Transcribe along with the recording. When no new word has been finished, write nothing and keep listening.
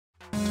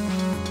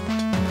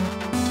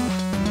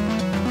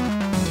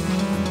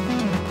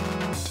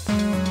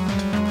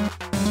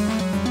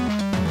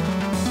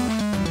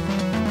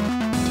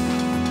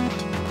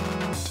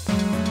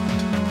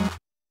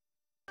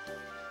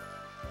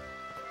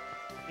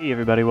Hey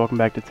everybody, welcome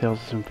back to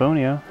Tales of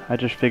Symphonia. I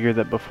just figured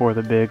that before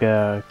the big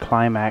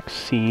climax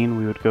scene,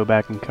 we would go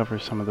back and cover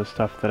some of the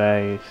stuff that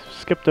I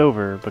skipped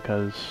over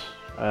because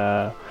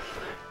A,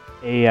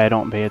 I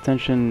don't pay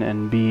attention,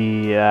 and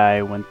B,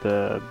 I went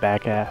the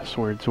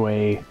back-asswards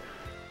way.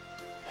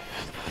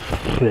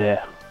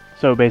 Blech.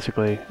 So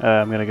basically,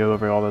 I'm going to go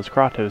over all those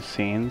Kratos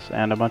scenes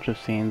and a bunch of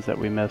scenes that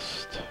we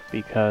missed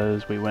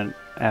because we went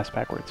ass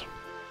backwards.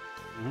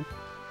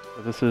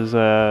 So this is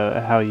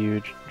how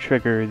you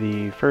trigger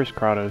the first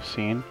Kratos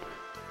scene.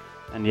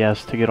 And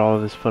yes, to get all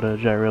of this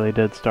footage, I really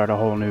did start a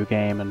whole new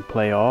game and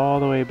play all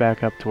the way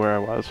back up to where I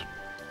was.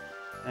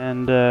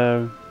 And,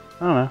 I don't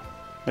know.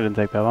 It didn't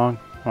take that long.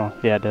 Well,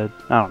 yeah, it did.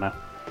 I don't know.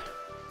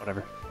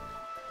 Whatever.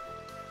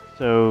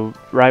 So,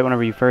 right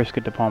whenever you first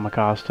get to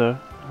Palmacosta,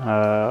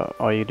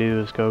 all you do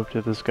is go up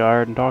to this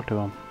guard and talk to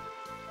him.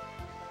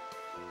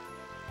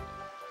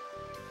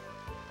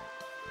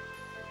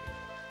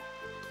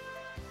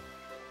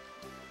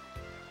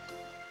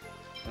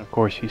 And of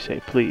course you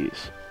say,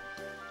 please.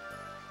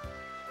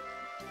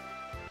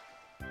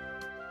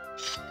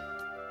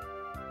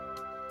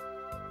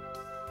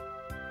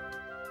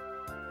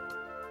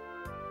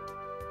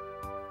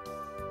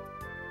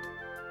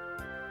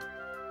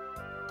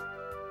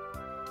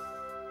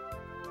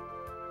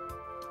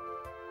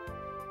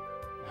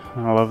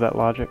 I love that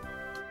logic.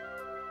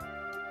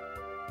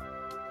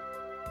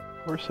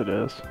 Of course it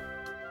is.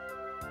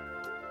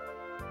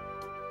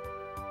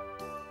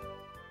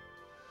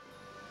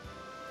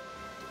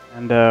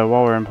 And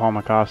while we're in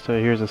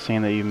Palmacosta, here's a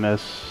scene that you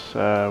miss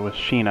with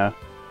Sheena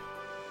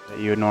that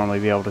you would normally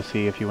be able to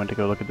see if you went to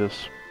go look at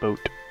this boat.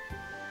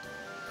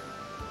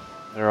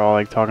 They're all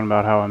like talking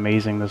about how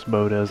amazing this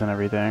boat is and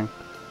everything.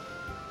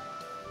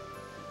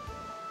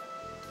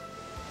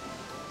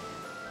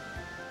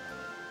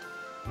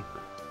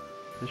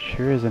 This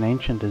sure is an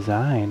ancient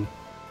design.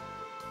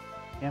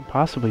 Can't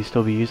possibly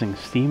still be using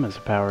steam as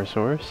a power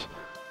source.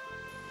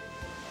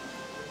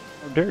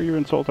 How dare you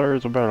insult our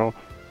Isabel?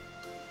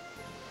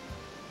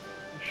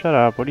 Shut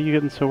up, what are you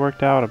getting so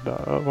worked up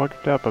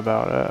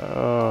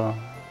about?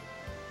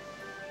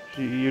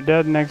 You're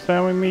dead next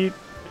time we meet?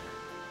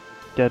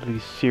 Deadly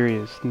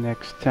serious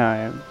next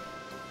time.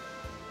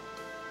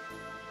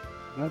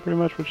 Isn't that pretty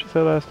much what she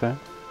said last time?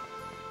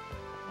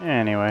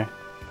 Anyway.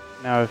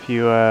 Now if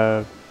you,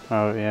 oh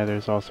yeah,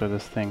 there's also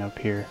this thing up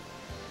here.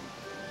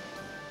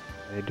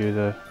 They do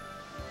the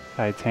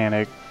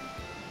Titanic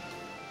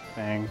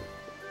thing.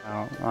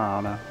 I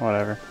don't know,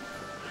 whatever.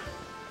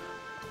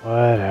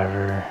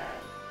 Whatever.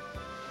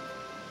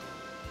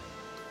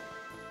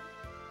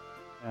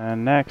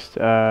 And next,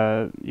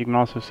 you can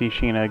also see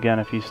Sheena again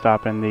if you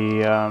stop in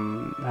the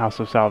House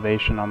of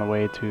Salvation on the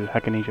way to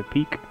Hecanesia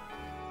Peak.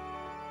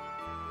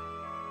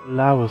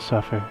 La will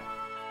suffer.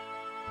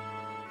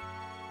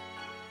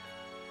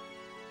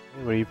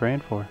 Hey, what are you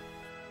praying for?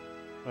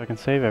 So I can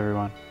save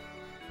everyone.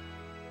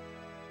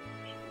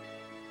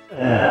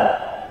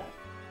 There's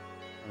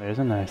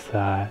a nice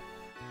thought.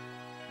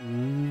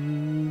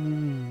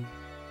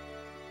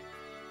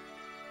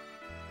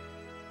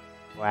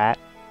 What?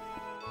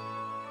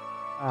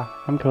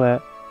 Ah, I'm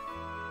Colette.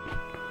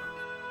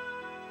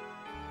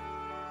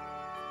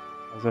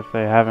 As if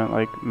they haven't,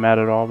 like, met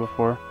at all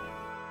before.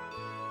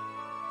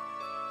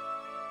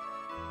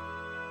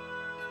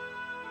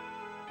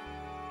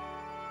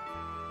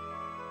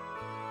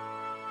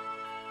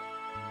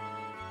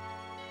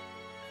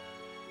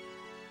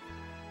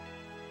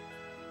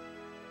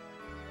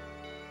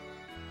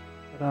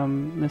 But,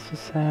 Mrs.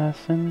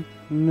 Assassin,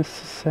 Mrs.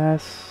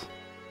 Sass...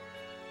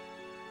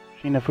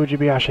 Sheena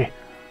Fujibayashi.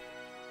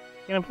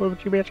 Sheena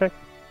Fujibayashi.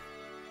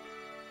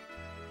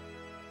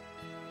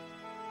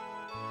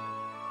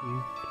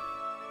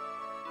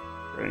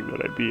 Praying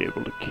that I'd be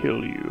able to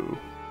kill you.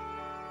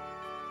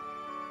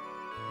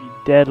 Be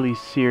deadly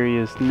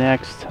serious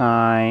next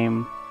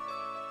time.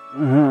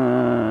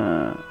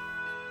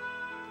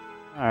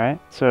 Alright,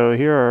 so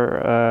here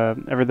are,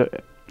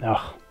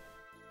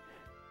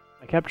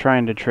 I kept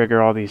trying to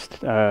trigger all these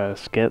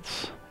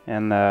skits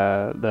in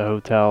the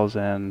hotels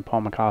in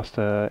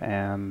Palmacosta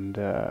and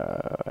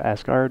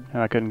Asgard,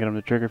 and I couldn't get them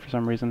to trigger for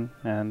some reason,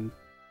 and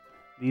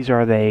these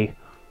are they.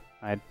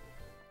 I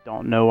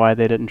don't know why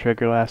they didn't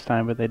trigger last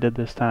time, but they did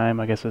this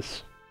time. I guess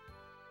it's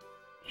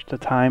just a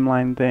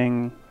timeline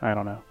thing. I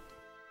don't know.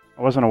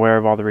 I wasn't aware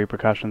of all the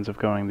repercussions of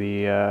going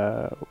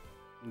the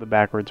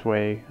backwards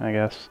way, I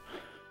guess,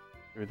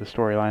 through the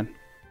storyline.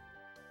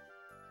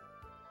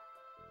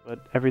 But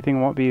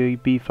everything won't be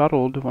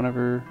befuddled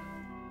whenever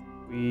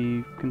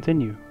we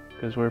continue,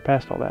 because we're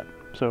past all that.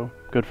 So,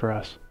 good for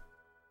us.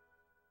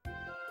 And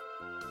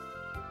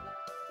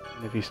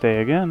if you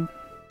stay again...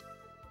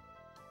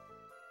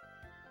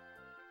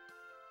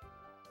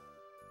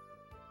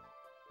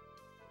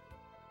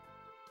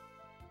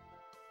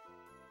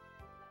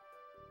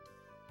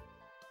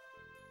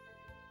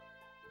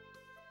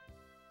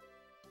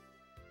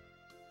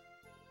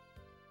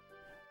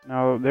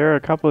 Now, there are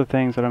a couple of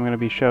things that I'm going to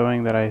be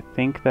showing that I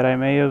think that I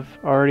may have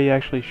already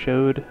actually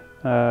showed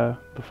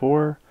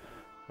before,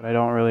 but I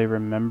don't really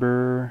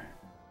remember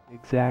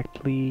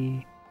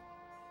exactly.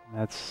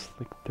 That's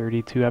like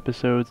 32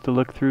 episodes to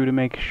look through to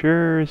make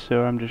sure,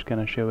 so I'm just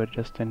gonna show it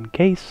just in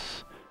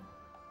case.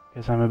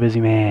 Because I'm a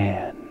busy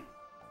man.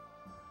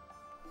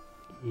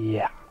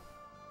 Yeah.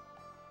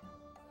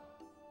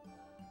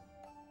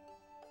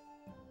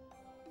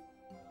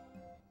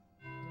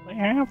 They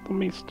have to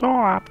be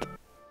stopped.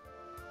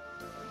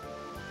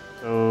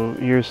 So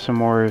here's some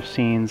more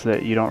scenes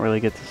that you don't really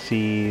get to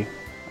see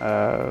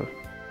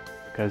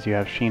because you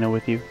have Sheena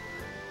with you.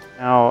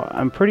 Now,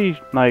 I'm pretty,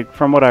 like,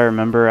 from what I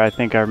remember, I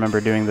think I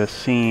remember doing this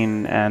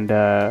scene and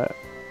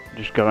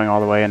just going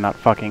all the way and not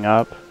fucking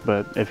up.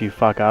 But if you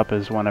fuck up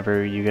is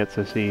whenever you get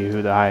to see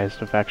who has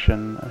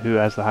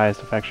the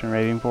highest affection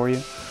rating for you.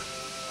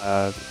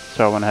 So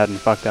I went ahead and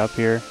fucked up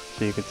here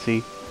so you could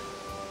see.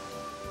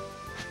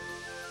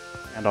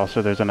 And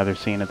also there's another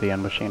scene at the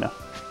end with Sheena.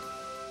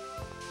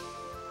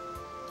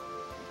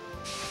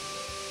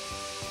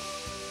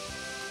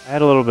 I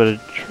had a little bit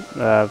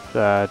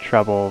of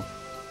trouble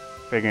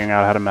figuring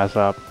out how to mess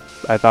up.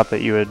 I thought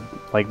that you would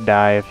like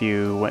die if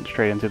you went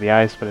straight into the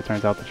ice, but it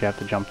turns out that you have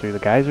to jump through the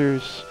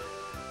geysers.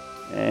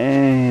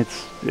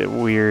 It's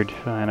weird,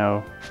 I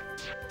know.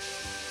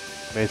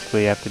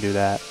 Basically you have to do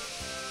that.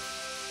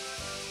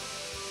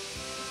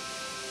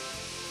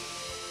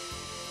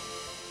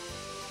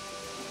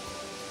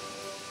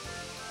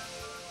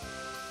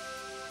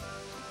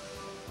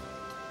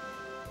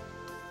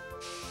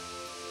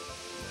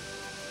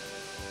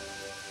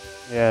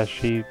 Yeah,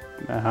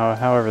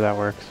 however that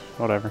works.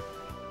 Whatever.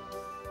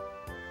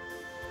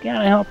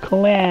 Gotta help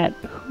Colette.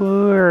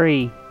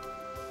 Hurry.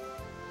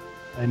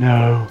 I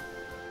know.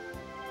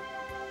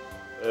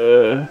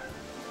 Okay,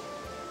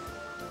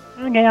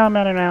 I'm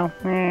better now.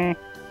 Hurry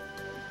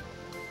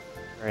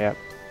up.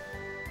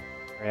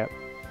 Hurry up.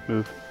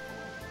 Move.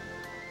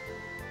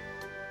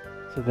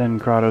 So then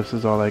Kratos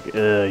is all like,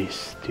 ugh, you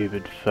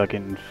stupid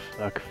fucking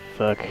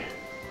fuck.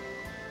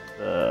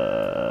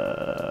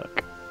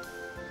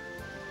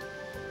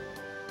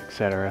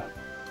 Etc.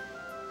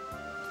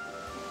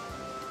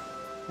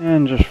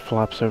 And just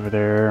flops over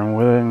there and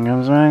with it and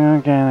comes back.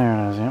 Okay, there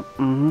it is. Yep.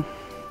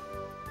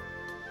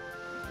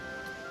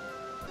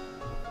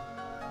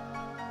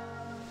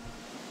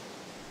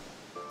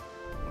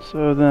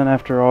 So then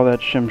after all that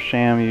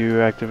shim-sham,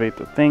 you activate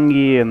the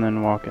thingy and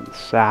then walk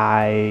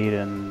inside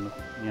and,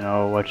 you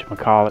know,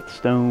 whatchamacallit,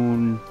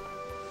 stone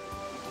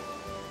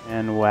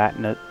and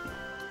whatnot.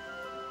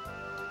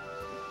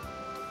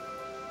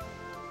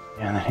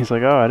 And then he's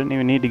like, oh, I didn't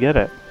even need to get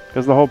it.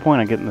 Because the whole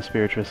point of getting the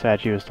spiritual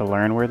statue is to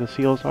learn where the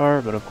seals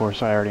are, but of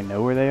course I already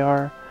know where they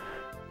are.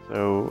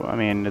 So, I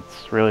mean,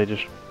 it's really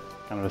just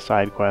kind of a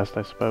side quest,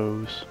 I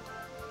suppose.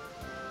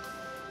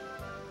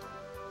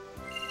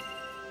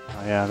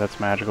 Oh yeah, that's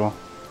magical.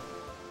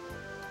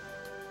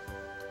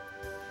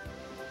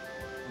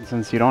 And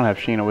since you don't have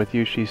Sheena with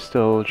you, she's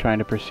still trying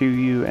to pursue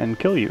you and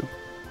kill you.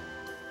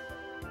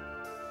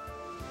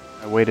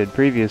 I waited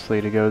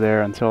previously to go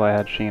there until I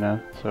had Sheena,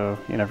 so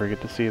you never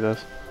get to see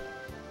this.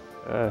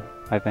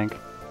 I think.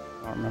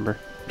 I don't remember.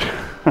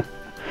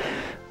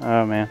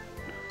 Oh man.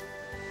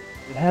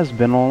 It has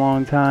been a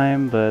long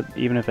time, but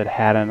even if it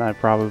hadn't, I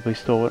probably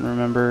still wouldn't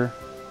remember.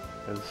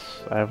 Because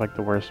I have like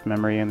the worst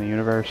memory in the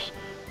universe.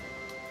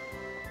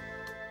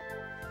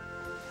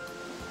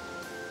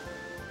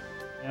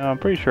 Yeah, I'm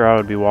pretty sure I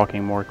would be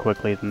walking more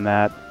quickly than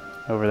that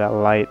over that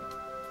light.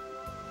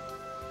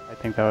 I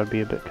think that would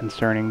be a bit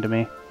concerning to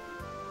me.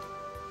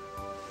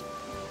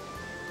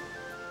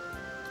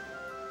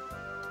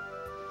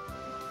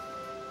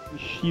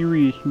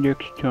 Serious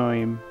next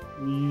time.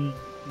 I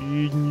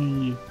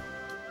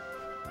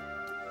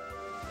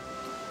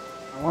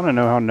want to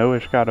know how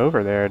Noish got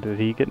over there. Did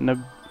he get in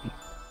a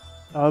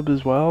tub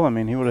as well? I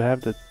mean, he would have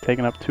had to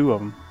taken up 2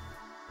 of them.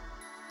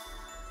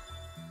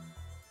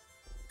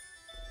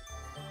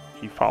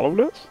 He followed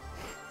us?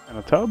 In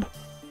a tub?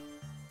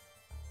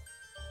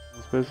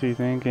 He's busy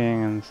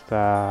thinking and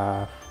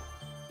stuff.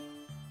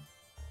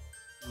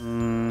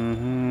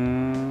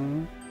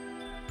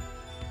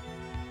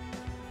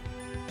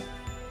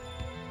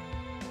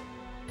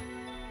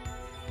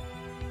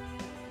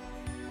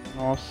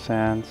 No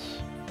sense.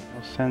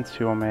 No sense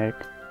you'll make.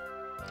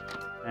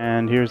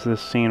 And here's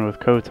this scene with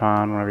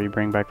Kotan whenever you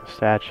bring back the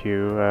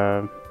statue.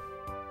 I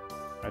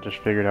just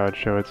figured I would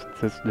show it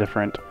since it's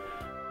different.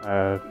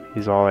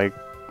 He's all like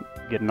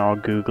getting all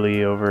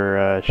googly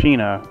over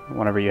Sheena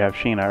whenever you have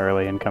Sheena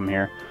early and come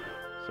here.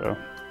 So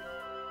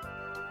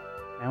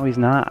now he's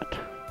not.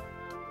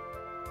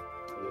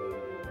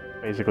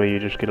 Basically you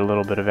just get a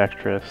little bit of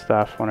extra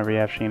stuff whenever you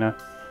have Sheena.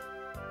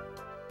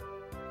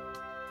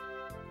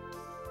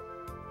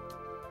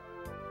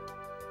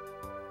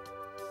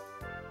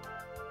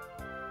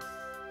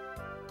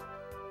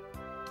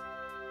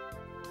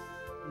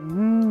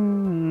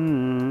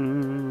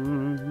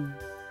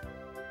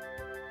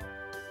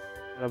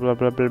 Blah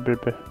blah blah blah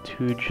blah.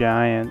 2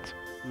 giant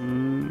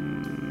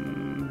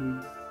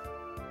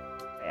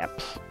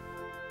apps.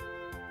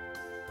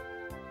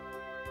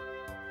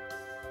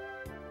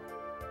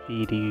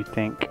 Gee, do you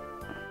think?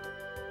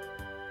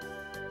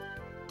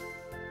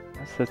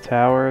 That's the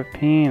Tower of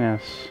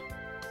Penis.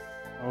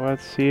 What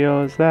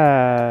seal is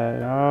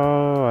that?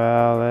 Oh,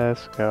 well,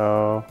 let's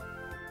go.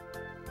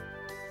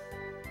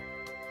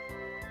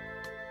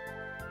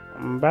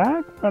 Come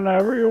back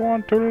whenever you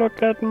want to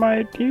look at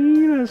my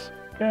penis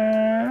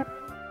again.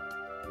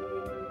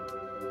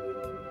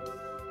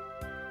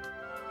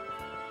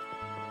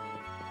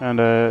 And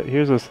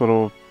here's this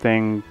little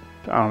thing.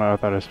 I don't know, I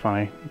thought it was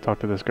funny. I talked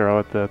to this girl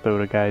at the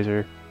Thota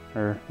Geyser,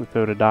 or the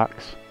Thota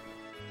Docks.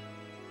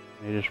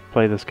 They just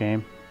play this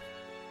game.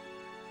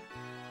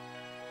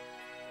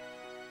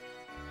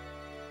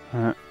 I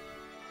don't know,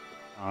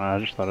 I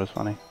just thought it was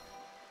funny.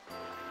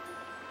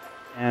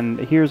 And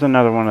here's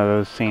another one of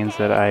those scenes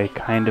that I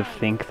kind of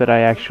think that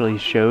I actually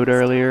showed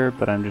earlier,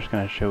 but I'm just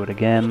going to show it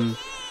again.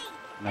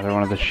 Another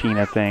one of the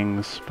Sheena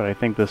things, but I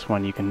think this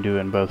one you can do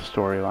in both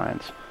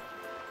storylines.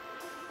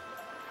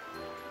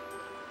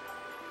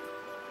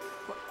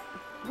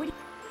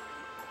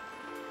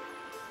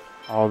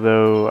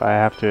 Although I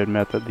have to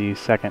admit that the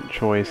second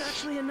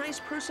choice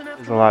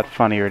is a lot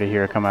funnier to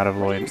hear coming out of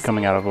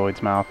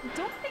Lloyd's mouth.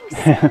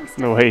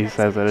 The way he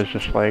says it is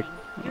just like,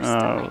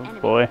 oh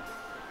boy.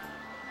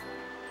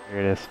 Here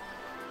it is.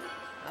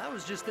 I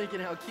was just thinking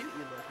how cute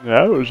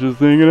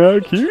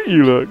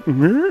you look.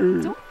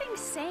 Don't think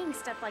saying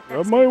stuff like that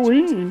Rub is my gonna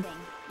change ween. anything.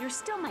 You're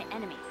still my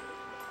enemy.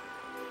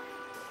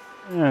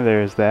 Yeah,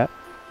 there's that.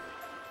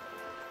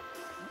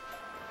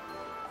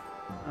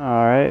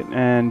 Alright,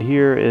 and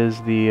here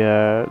is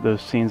the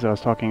those scenes I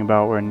was talking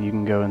about when you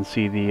can go and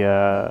see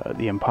the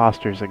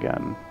imposters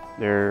again.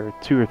 There are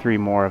 2 or 3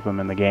 more of them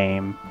in the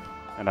game,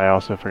 and I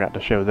also forgot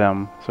to show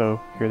them, so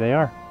here they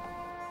are.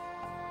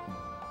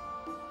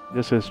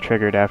 This is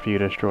triggered after you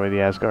destroy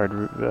the Asgard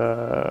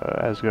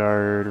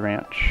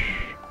Ranch,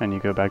 and you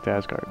go back to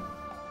Asgard.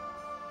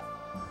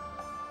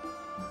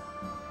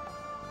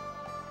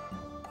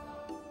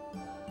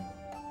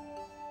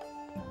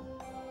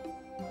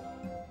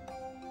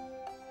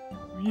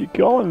 You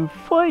call them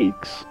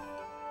fakes?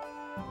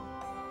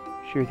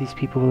 Sure, these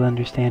people will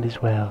understand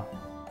as well.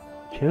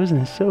 Chosen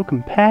is so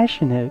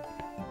compassionate.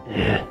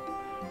 You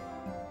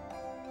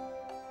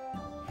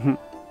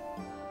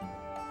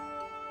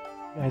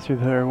guys are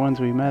the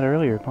ones we met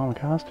earlier, Paul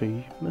Acosta.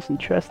 You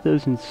mustn't trust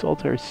those who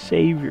insult our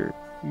savior.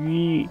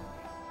 I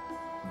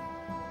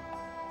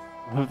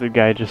love the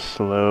guy just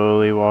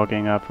slowly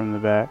walking up from the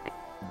back.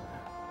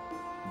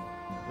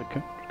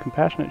 The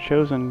compassionate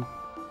chosen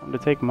want to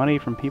take money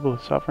from people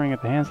suffering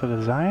at the hands of the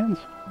Zions?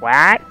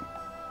 What?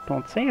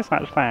 Don't say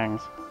such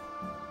things.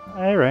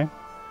 Hey, Ray.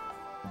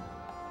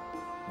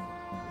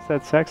 It's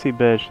that sexy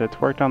bitch that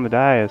twerked on the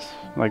dais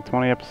like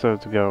 20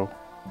 episodes ago.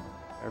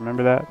 I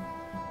remember that?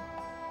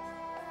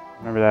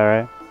 Remember that,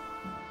 right?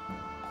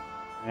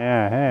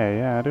 Yeah, hey,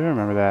 yeah, I do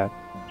remember that.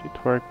 She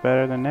twerked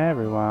better than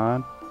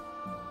everyone.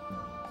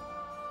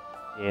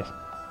 Yes.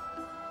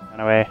 Run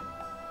away.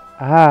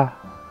 Ah!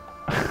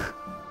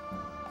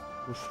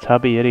 This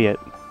tubby idiot.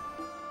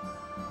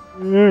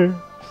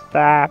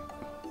 Stop.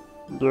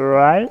 You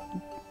alright?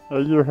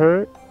 Are you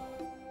hurt?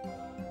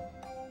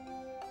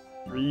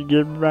 We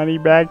give money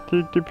back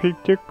to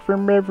took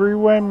from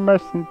everyone.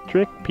 Mustn't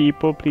trick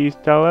people. Please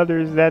tell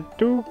others that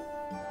too.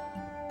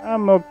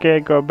 I'm okay.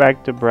 Go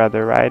back to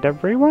brother, right,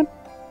 everyone?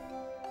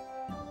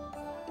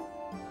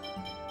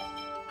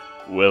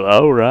 Well,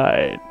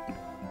 alright.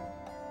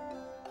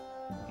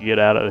 Get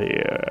out of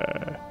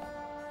here.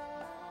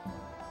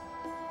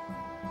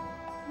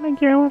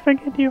 Thank you, I won't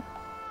forget you.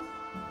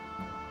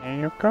 There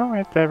you go,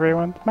 it's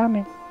everyone's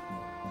money.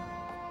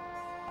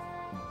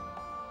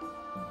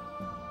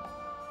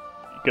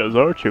 Because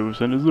our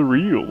chosen is the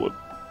real one.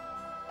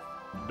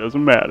 It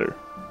doesn't matter.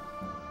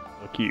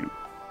 Fuck you.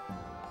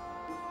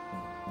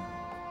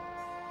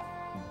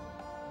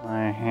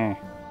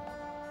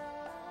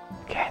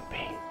 Can't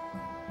be.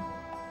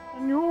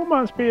 And you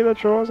must be the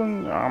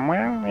chosen.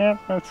 Well, yes,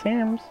 it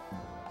seems.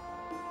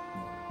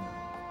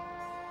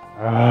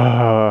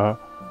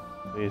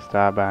 Please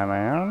stop by me.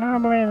 I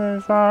don't believe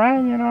it's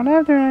alright. You don't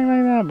have to act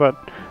like that, but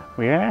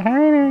we gotta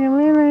hurry.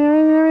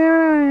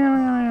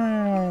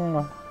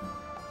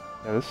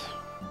 Yeah, this is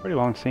a pretty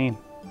long scene.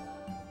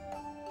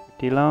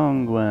 Pretty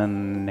long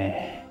one.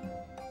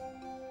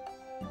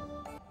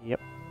 Yep.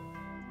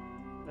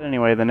 But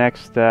anyway, the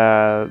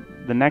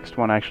next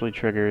one actually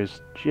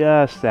triggers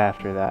just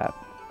after that.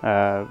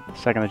 The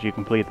second that you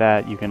complete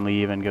that, you can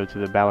leave and go to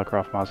the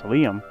Balacroft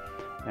Mausoleum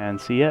and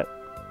see it.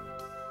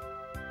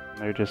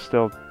 They're just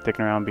still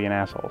sticking around being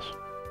assholes,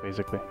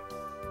 basically.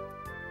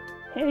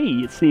 Hey,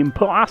 it's the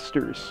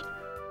imposters!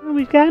 Well,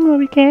 we've gotten what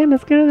we can.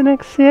 Let's go to the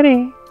next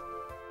city.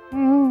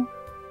 Oh,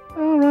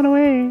 run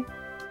away.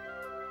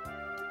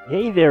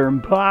 Hey there,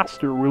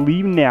 imposter. We're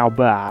leaving now,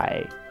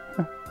 bye.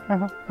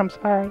 I'm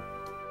sorry.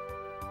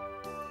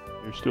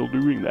 You're still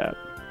doing that.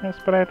 Yes,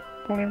 but I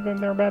don't believe that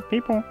they're bad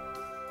people.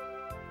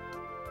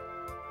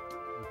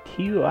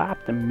 Too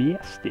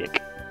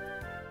optimistic.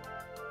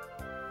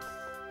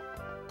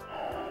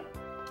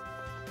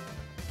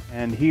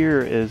 And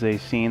here is a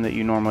scene that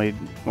you normally,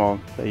 well,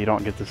 that you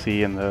don't get to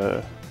see in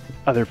the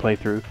other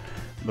playthrough,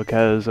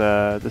 because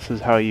this is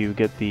how you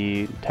get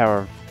the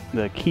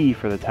key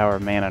for the Tower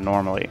of Mana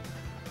normally.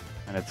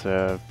 And it's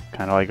a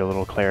kind of like a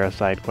little Clara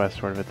side quest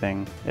sort of a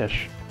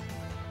thing-ish.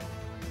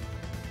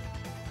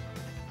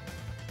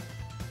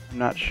 I'm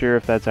not sure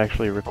if that's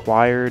actually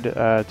required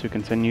to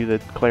continue the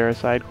Clara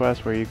side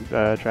quest where you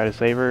try to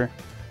save her,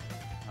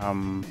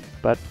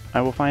 but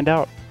I will find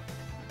out.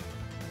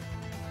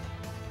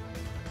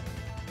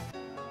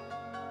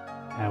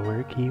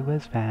 Our key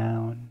was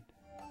found.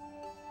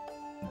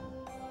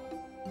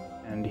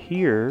 And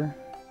here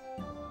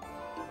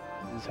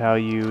is how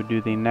you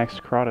do the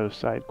next Kratos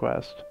side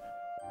quest.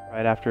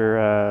 Right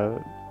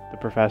after the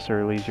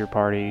professor leaves your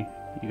party,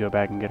 you go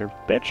back and get her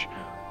bitch,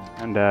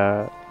 and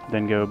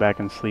then go back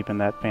and sleep in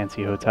that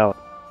fancy hotel.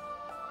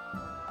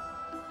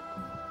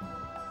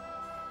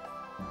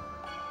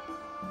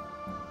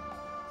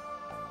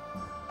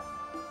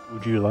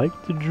 Would you like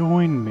to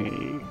join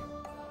me?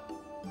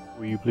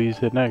 Will you please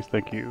hit next?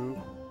 Thank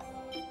you.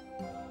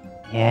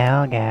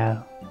 Yeah, I'll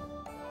go.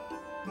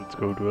 Let's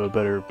go to a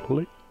better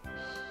place.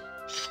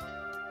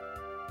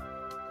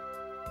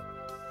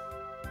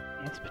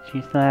 Yes, but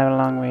you still have a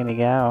long way to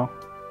go.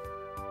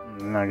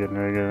 I'm not getting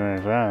very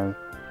fast.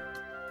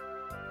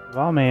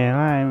 Well, man,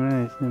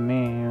 I'm to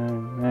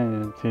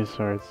me. Two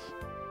swords.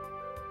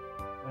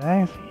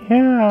 Thanks.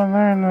 Yeah, I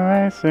learned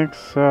the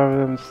basics of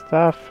them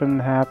stuff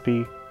and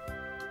happy.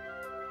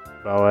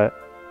 About it.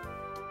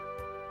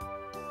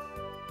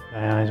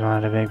 I always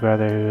wanted a big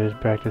brother who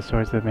would practice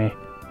swords with me.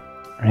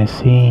 I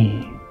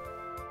see.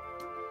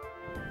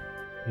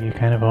 You're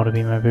kind of old to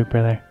be my big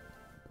brother.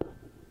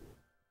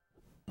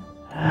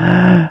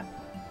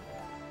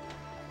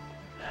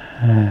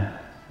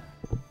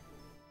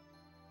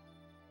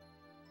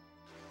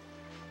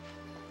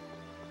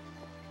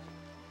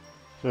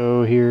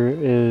 So here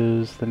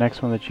is the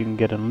next one that you can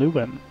get in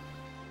Lubin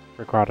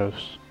for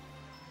Kratos.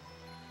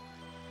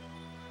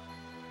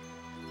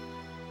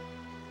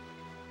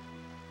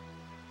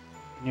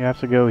 You have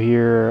to go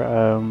here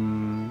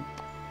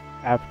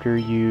after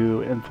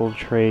you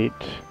infiltrate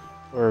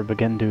or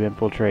begin to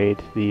infiltrate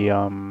the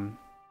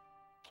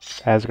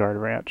Asgard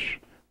ranch,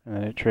 and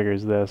then it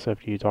triggers this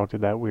after you talk to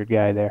that weird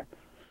guy there.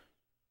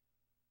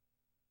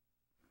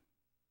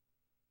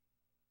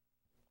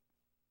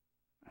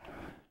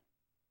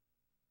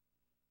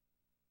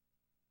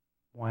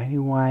 Why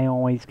do I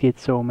always get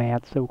so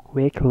mad so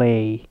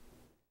quickly?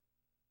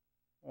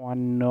 Oh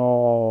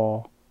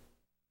no.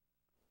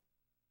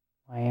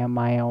 Why am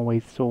I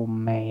always so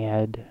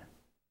mad?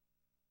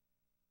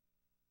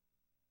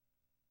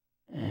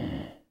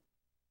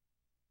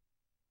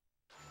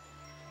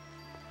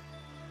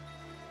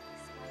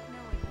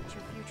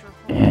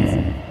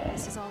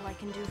 This is all I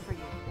can do for you.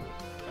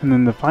 And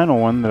then the final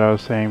one that I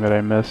was saying that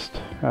I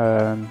missed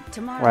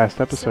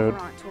last episode.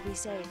 Will be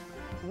saved.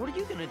 What are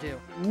you gonna do?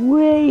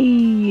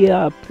 Way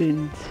up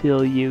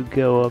until you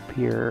go up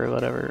here or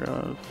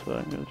whatever.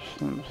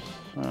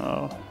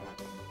 Oh.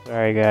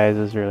 Sorry guys,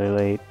 it's really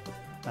late.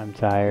 I'm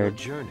tired.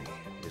 Your journey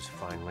is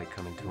finally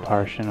coming to an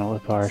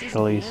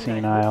partially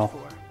senile.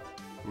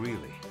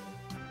 Really?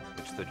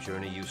 It's the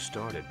journey you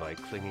started by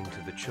clinging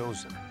to the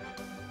Chosen.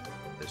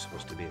 This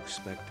was to be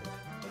expected.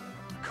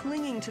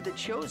 Clinging to the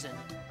Chosen?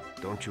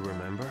 Don't you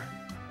remember?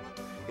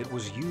 It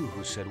was you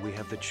who said we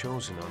have the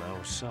Chosen on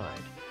our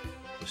side.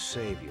 The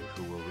Savior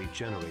who will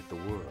regenerate the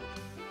world.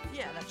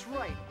 Yeah, that's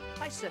right.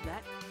 I said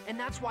that, and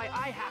that's why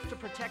I have to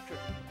protect her.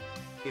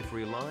 If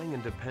relying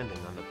and depending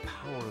on the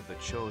power of the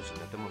Chosen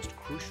at the most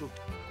crucial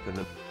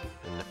then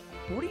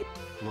What do you...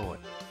 Lord.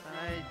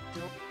 I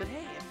don't... But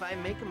hey, if I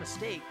make a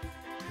mistake...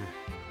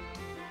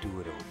 Do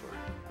it over.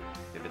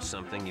 If it's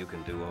something you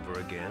can do over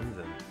again,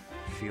 then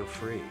feel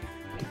free.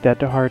 Take that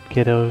to heart,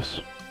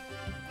 kiddos.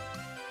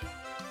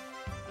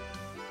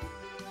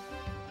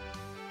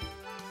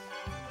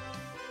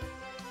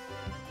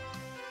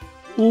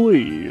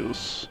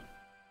 Please.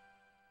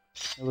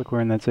 Oh, look,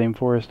 we're in that same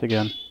forest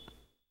again.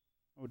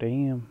 Oh,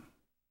 damn.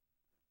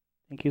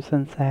 Thank you,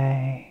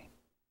 Sensei.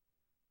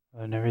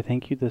 I'll never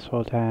thank you this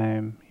whole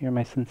time. You're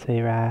my Sensei,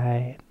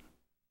 right?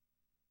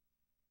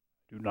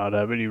 Do not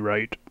have any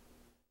right.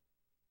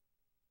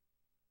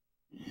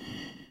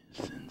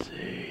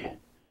 Sensei.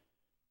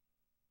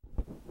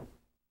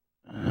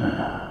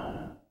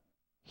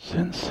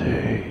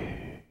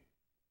 Sensei.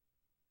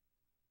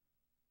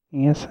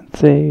 Yes,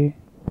 Sensei.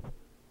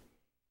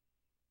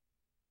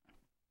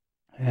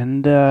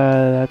 And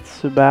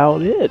that's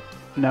about it.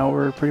 Now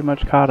we're pretty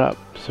much caught up,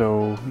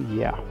 so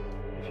yeah.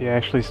 If you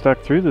actually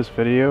stuck through this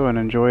video and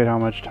enjoyed how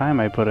much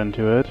time I put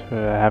into it,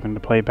 having to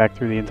play back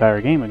through the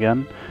entire game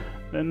again,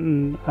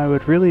 then I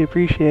would really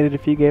appreciate it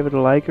if you gave it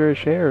a like or a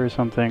share or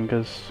something,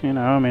 because, you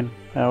know, I mean,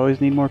 I always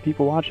need more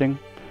people watching.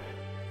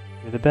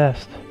 You're the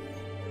best.